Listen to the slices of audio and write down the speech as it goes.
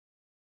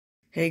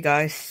Hey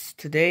guys,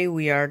 today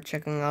we are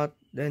checking out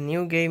the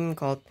new game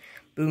called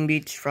Boom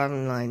Beach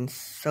Frontlines.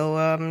 So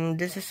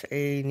this is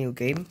a new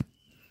game,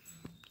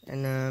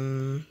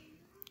 and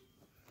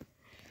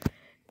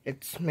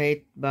it's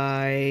made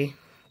by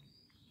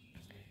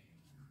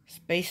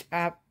Space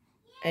Ape,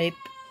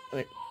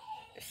 wait,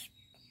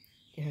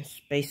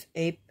 Space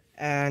Ape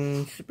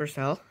and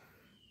Supercell.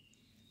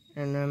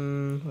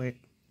 And wait,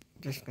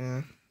 just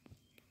gonna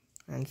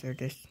answer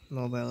this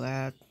mobile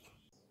ad.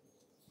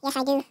 Yes,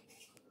 I do.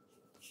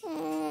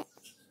 I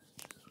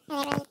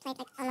literally played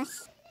like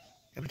almost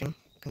Everything,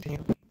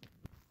 continue.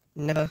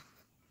 Never.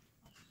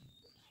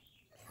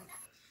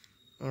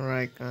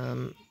 Alright,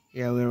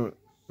 yeah,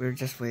 we're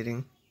just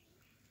waiting.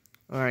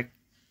 Alright.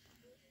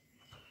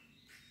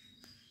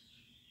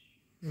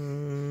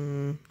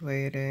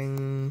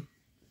 Waiting.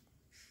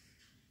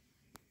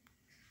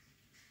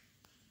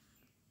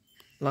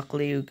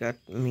 Luckily you got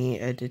me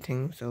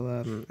editing, so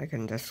I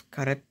can just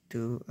cut it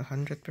to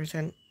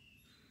 100%.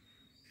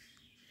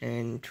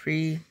 And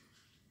 3,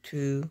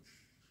 2,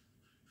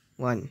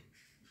 1.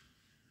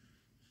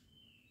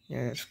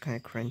 Yeah, it's kind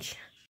of crunch.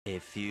 A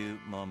few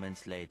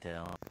moments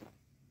later.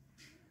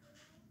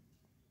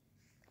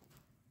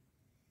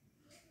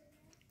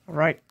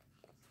 Alright,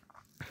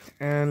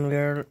 and we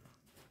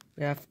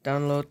have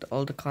downloaded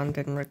all the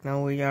content right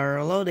now. We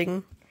are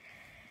loading,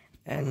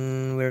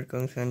 and we're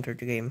going to enter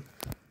the game.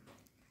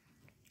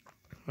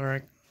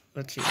 Alright,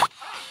 let's see.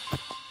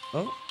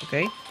 Oh,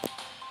 okay.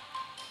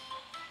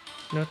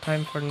 No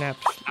time for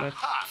naps. Let's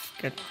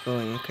get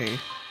going. Okay.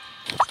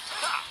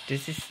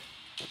 This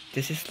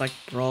is like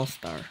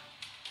Brawlstar.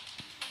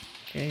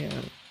 Okay,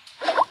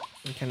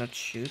 we cannot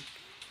shoot.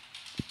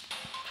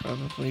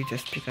 Probably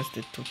just because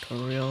the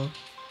tutorial.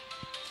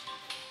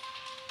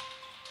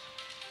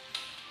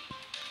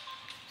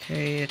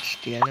 Okay, it's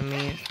the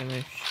enemy. It's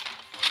gonna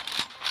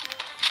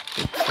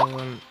shoot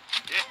someone.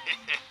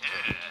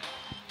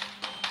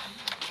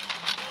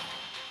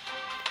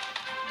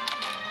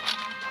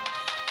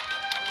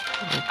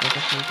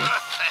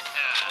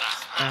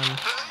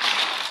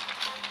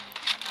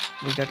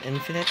 We got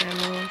infinite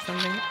ammo or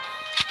something?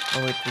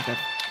 Oh wait, we got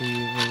the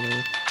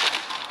reload.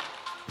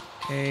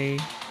 Okay.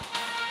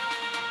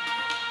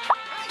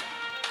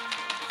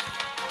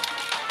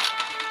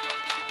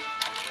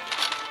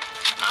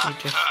 We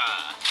just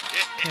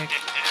take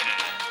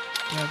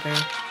another.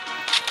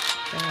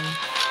 Damn.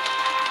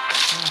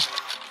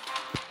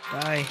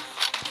 Die.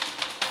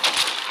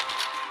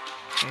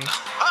 Okay.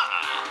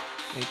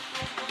 Wait.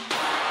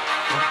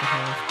 What the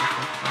hell is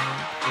this?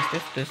 Is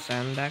this the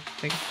sandbag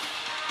thing?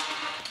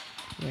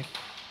 Like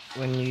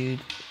when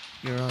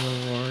you're on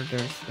a war,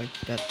 there's like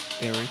that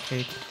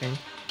barricade thing.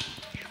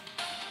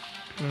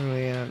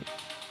 Anyway,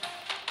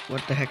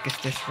 what the heck is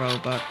this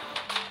robot?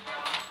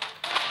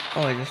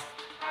 Oh, I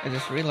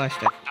just realized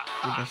that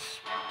we just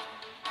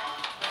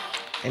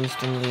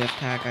instantly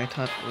attack. I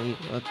thought we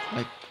would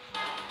like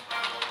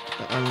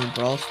on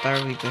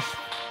Brawlstar we just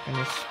kind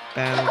of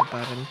spam the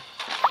button,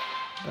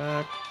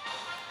 but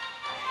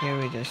here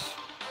we just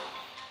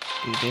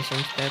do this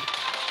instead,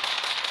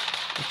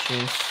 which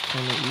is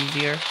kind of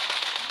easier.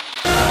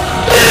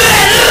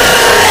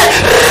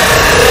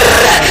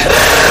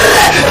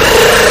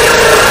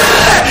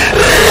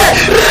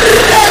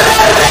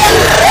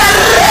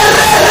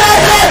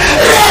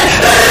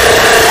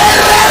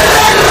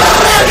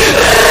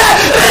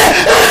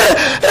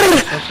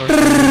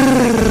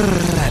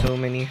 So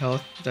many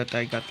health that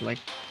I got like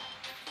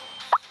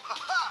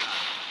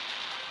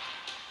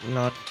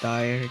not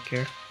die right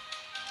here.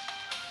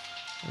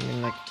 I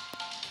mean like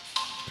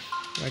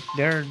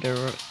there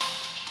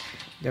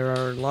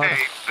are a lot of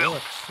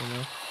bullets, you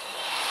know.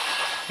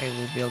 Okay,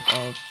 we built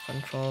all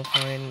control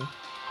point,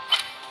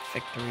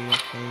 victory,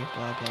 okay,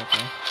 blah blah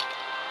blah.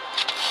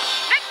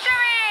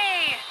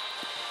 Victory!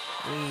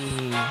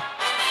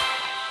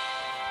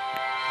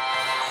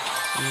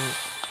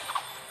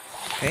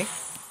 Okay.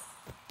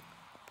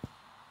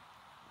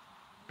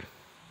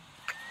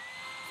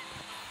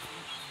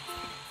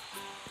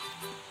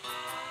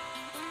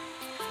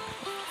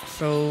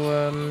 So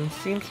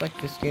seems like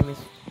this game is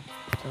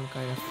some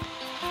kind of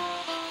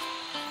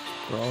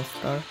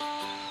Brawlstar,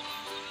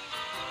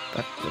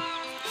 but with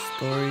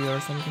story or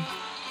something.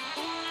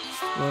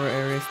 Explore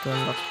areas to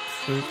unlock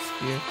fruits,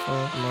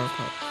 vehicle, more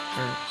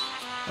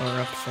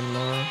power-ups and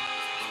more.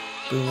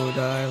 Blue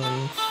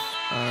Islands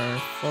are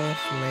full of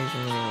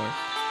amazing rewards.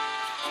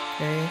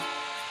 Okay.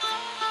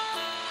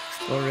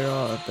 Explore it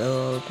all,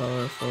 build a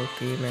powerful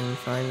team and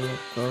find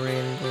glory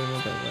in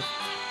doing it.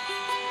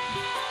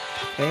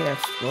 Okay,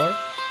 explore.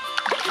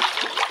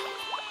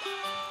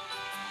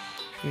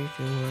 3,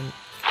 2, 1.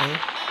 Okay.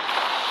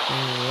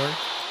 Reward.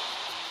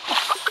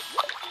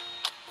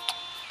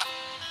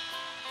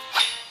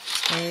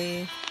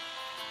 Okay.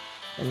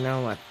 And now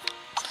what?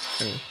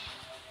 Okay.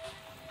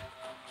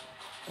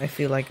 I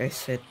feel like I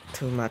said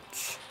too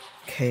much.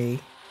 Okay.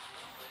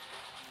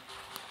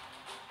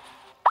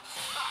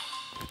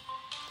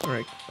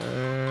 Alright.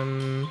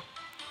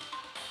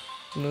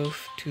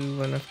 Move to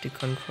one of the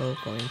control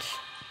points.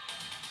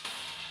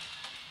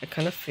 I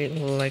kind of feel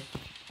like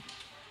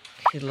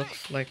he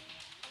looks like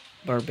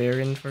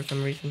barbarian for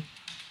some reason.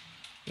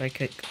 Like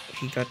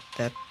he got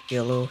that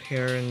yellow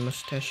hair and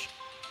mustache.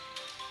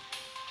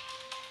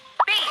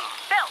 B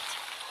built.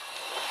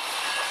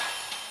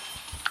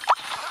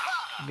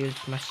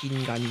 Built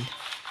machine gun.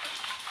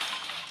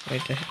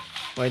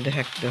 Why the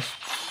heck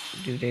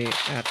do they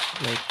add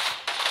like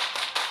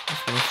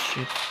just gonna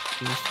shoot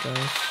these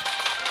guys?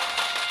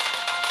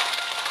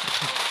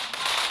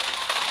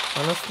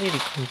 Honestly, the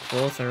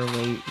controls are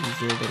way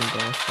easier than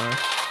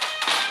Brawlstars.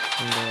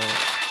 And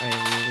I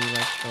really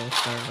like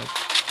Brawlstars. Like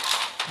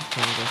you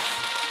can just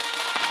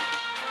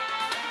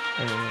I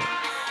don't know.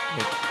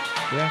 Like,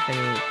 do you have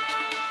any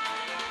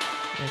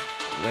like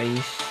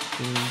race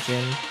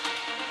engine?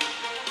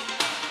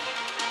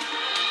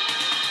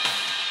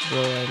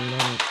 Bro, I'm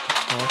on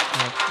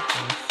Brawlstars.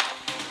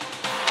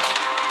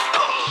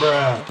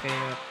 Bruh. Okay,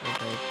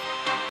 okay.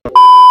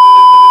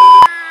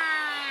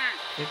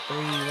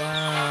 Victory,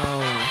 wow!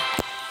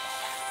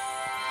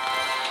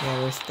 Yeah,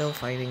 we're still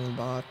fighting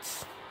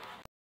bots.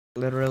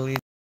 Literally,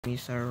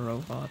 these are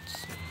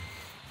robots.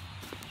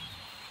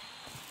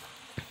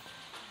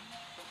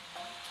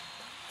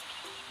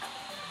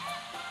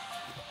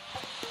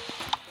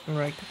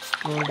 Alright,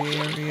 explore the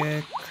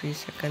area. 3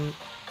 seconds.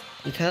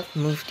 You cannot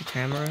move the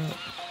camera.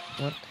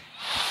 What?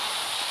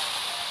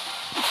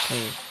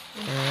 Okay.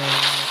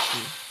 Let's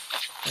see.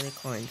 20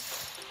 coins.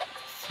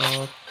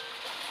 Salt.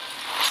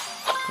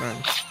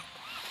 Grunts.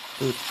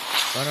 Dude,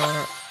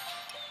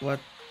 what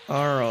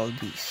are all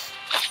these?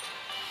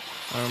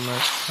 Armor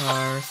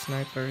car,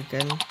 sniper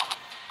gun.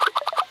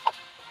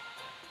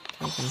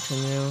 Okay,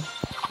 continue.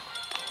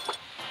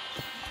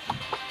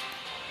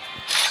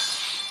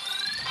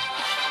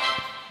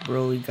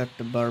 Bro, we got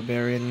the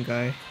barbarian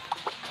guy.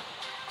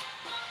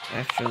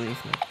 Actually,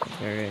 he's not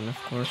barbarian, of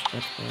course,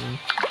 but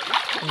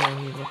yeah,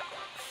 he looks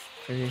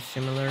pretty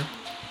similar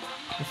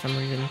for some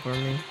reason for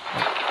me.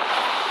 But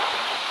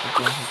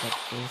again, he got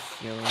this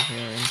yellow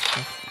hair and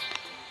stuff.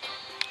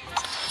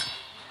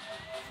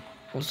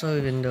 Also,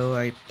 even though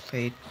I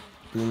played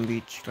Boom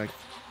Beach like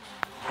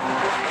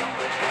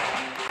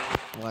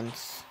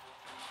once,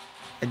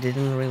 I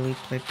didn't really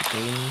play the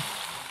game.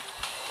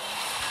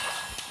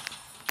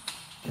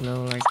 You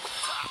know, like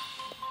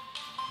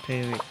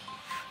play with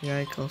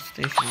vehicle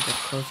station get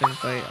closer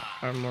by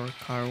armor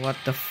car. What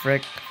the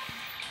frick?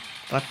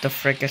 What the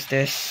frick is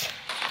this?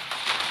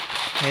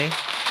 Hey,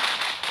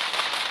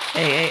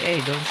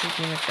 hey! Don't shoot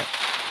me like that.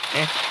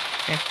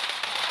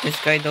 This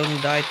guy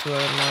don't die to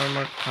an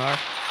armored car.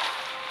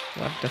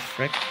 What the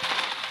frick?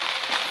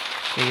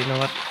 Okay, you know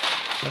what?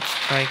 Let's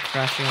try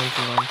crashing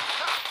into one.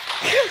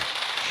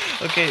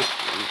 Okay,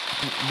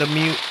 the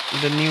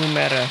new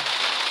meta.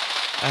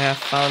 I have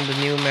found the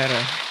new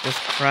meta. Just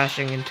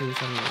crashing into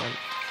someone.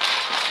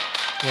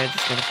 Yeah,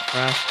 just gonna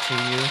crash to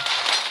you.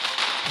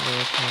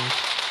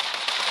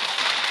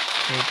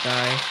 Okay,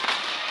 die.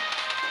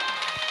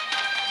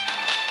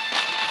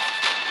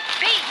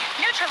 B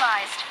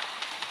neutralized.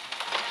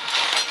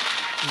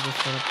 I'm just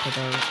gonna put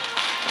our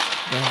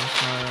damn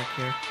car up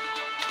here.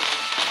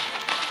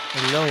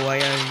 Hello, why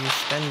are you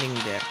standing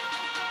there?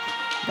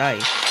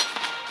 Die.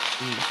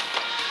 B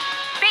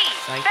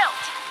Psych. built.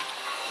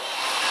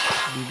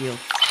 Be built.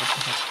 What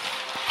the heck?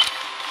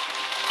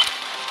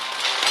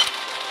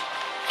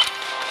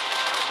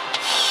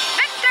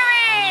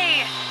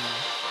 Victory!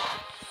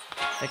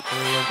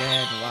 Victory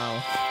again, wow.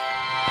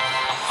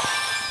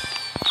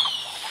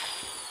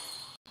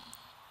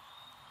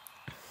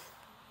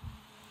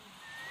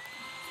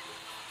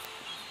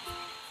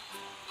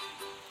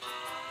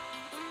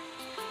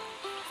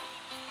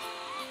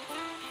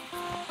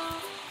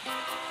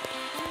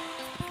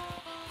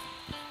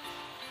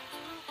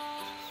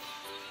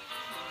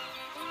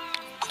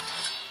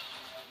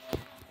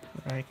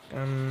 Right,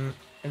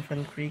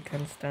 infantry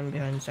can stand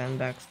behind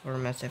sandbags for a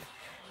massive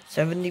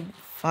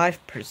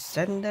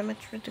 75%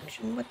 damage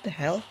reduction. What the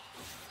hell?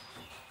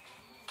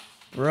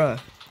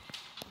 Bruh.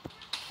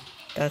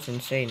 That's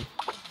insane.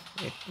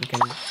 Wait, we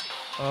can...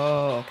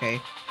 Oh, okay.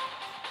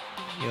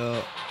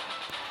 Yo,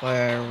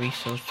 why are we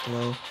so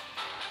slow?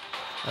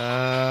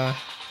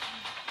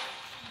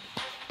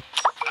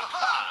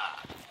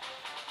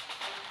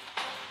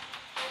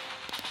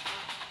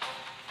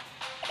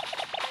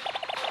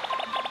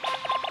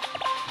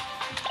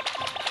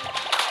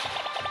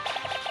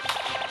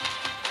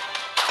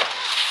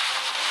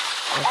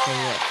 Okay,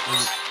 yeah,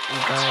 we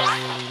got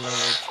really low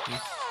HP.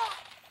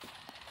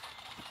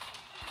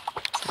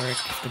 Alright,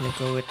 just gonna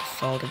go with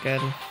assault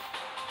again.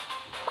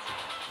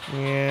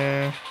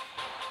 Yeah.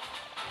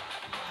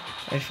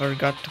 I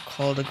forgot to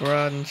call the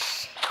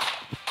grunts.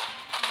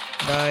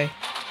 Die.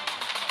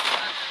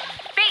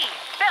 B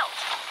built.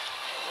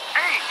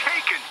 A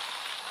taken.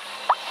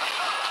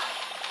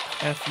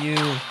 F you.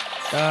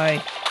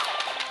 Die.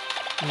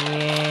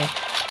 Yeah.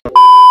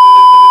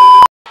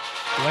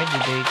 Why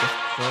did they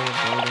destroy a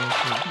building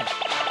to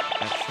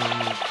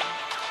actually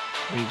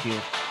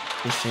rebuild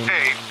the same A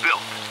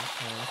built.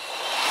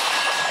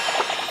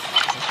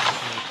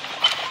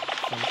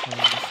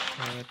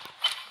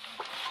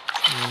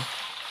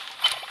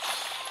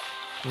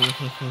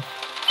 Victory!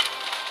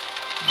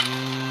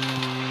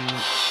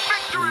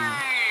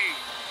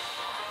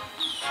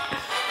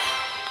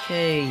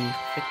 Okay,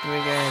 victory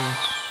again.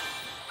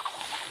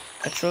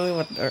 Actually,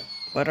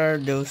 what are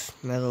those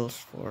medals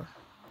for?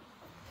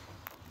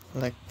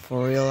 Like,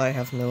 for real, I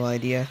have no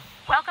idea.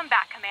 Welcome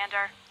back,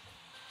 Commander.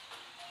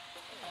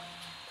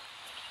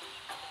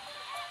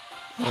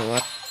 Oh,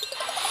 what?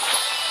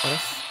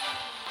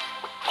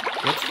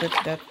 Let's flip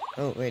that.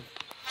 Oh, wait.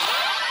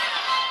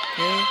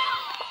 Okay.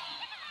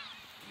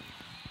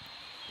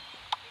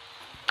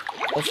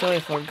 Also, I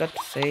forgot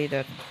to say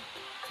that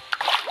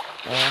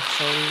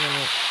actually when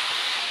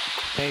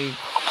I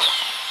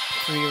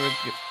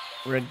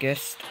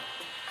pre-registered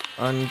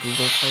on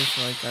Google Play,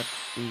 so I got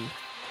the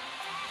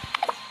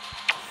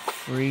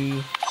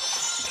free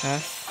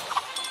pass.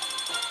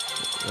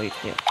 Wait,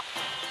 yeah.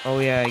 Oh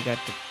yeah, I got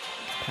the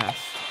pass.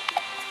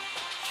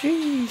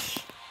 Sheesh.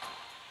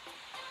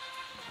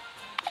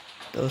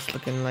 Those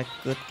looking like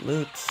good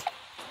loots.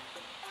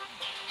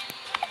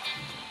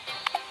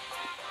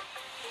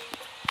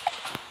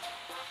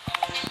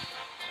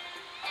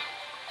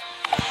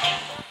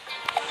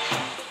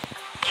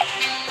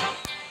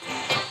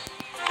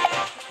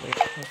 Wait,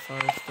 how far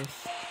is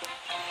this?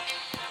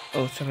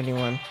 Oh,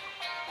 71.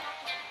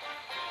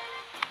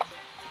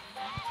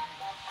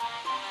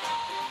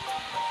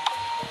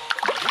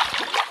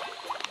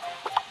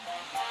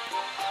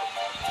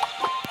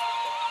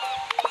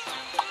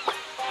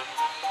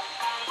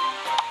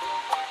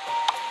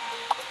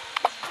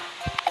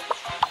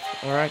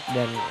 Alright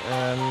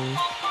then,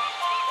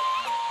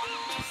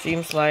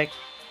 seems like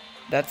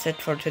that's it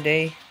for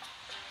today.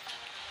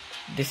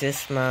 This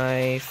is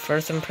my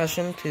first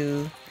impression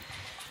to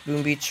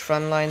Boom Beach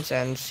Frontlines,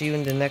 and see you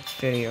in the next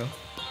video.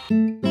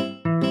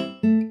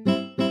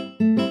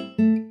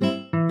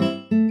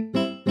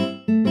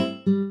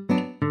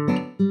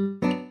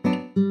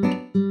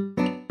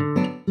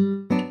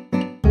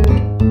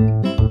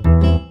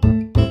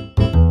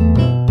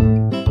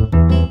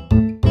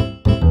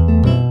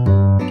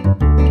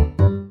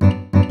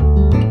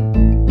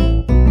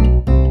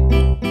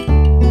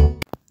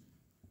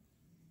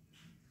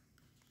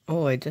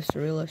 Oh, I just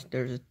realized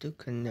there's a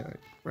toucan there,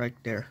 right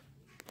there.